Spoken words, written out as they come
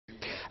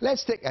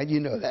Let's take, you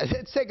know that.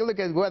 Let's take a look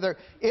at the weather.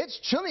 It's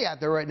chilly out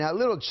there right now. A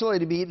little chilly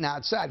to be eaten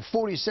outside.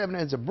 47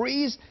 and it's a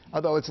breeze,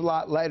 although it's a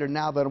lot lighter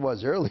now than it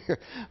was earlier.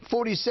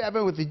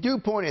 47 with the dew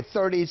point at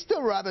 30. It's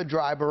still rather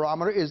dry.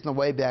 Barometer is on the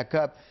way back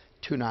up.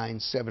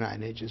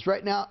 2979 inches.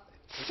 Right now,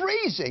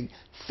 freezing.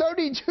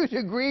 32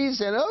 degrees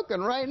in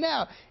Oakland right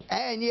now.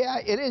 And yeah,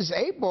 it is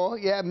April.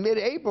 Yeah,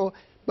 mid-April.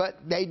 But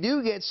they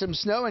do get some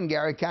snow in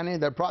Garrett County.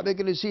 They're probably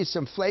going to see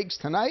some flakes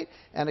tonight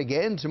and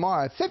again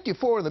tomorrow.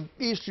 54 on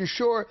the eastern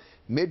shore,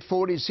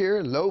 mid-40s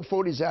here, low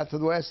 40s out to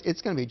the west.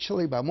 It's going to be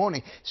chilly by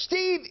morning.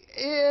 Steve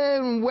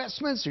in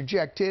Westminster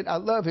checked in. I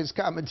love his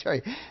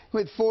commentary.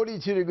 With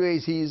 42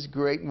 degrees, he's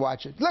great.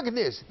 Watch it. Look at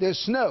this. There's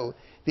snow.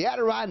 The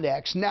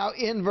Adirondacks now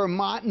in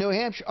Vermont, New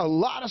Hampshire. A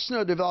lot of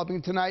snow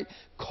developing tonight.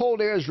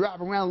 Cold air is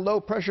wrapping around low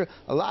pressure.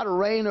 A lot of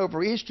rain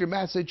over eastern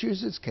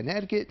Massachusetts,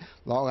 Connecticut,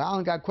 Long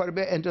Island got quite a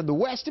bit. And to the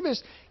west of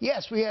us,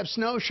 yes, we have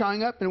snow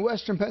showing up in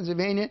western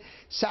Pennsylvania,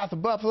 south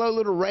of Buffalo, a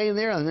little rain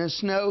there and then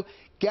snow.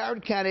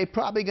 Garrett County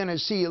probably going to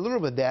see a little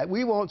bit of that.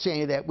 We won't see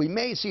any of that. We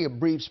may see a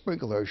brief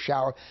sprinkle or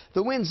shower.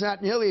 The wind's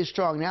not nearly as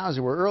strong now as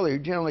they were earlier,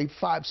 generally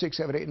 5, 6,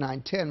 7, 8,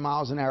 9, 10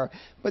 miles an hour,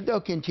 but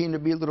they'll continue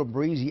to be a little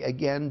breezy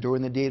again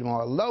during the day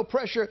tomorrow. Low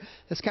pressure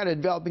that's kind of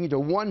developing into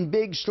one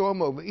big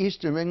storm over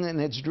eastern England,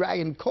 and it's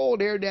dragging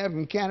cold air down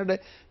from Canada.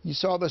 You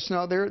saw the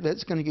snow there.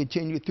 That's going to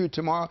continue through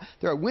tomorrow.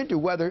 There are winter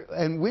weather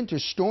and winter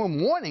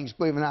storm warnings,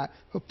 believe it or not,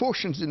 for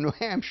portions in New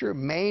Hampshire,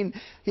 Maine.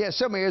 Yeah,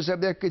 some areas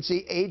up there could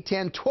see 8,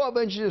 10, 12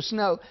 inches of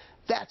snow.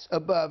 That's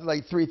above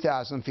like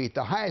 3,000 feet.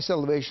 The highest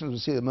elevations will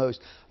see the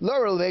most.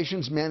 Lower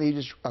elevations, mainly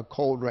just a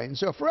cold rain.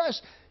 So for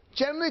us,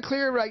 generally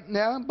clear right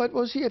now, but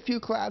we'll see a few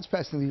clouds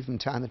passing through from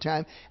time to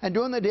time. And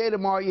during the day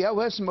tomorrow, yeah,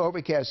 we'll have some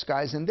overcast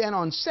skies. And then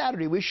on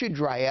Saturday, we should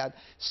dry out.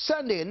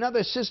 Sunday,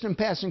 another system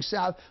passing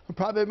south will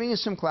probably bring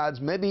us some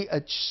clouds, maybe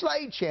a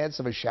slight chance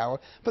of a shower.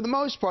 For the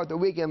most part, the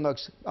weekend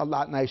looks a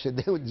lot nicer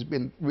than it's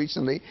been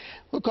recently.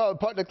 We'll call it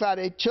partly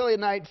cloudy, chilly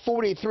night,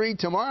 43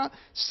 tomorrow.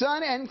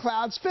 Sun and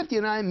clouds,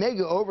 59,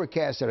 mega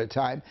overcast at a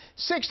time.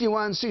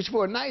 61,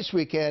 64, nice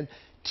weekend.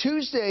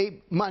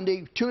 Tuesday,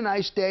 Monday, 2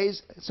 nice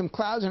days, some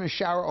clouds and a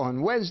shower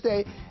on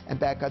Wednesday, and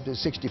back up to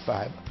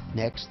 65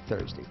 next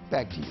Thursday.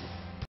 Back to you.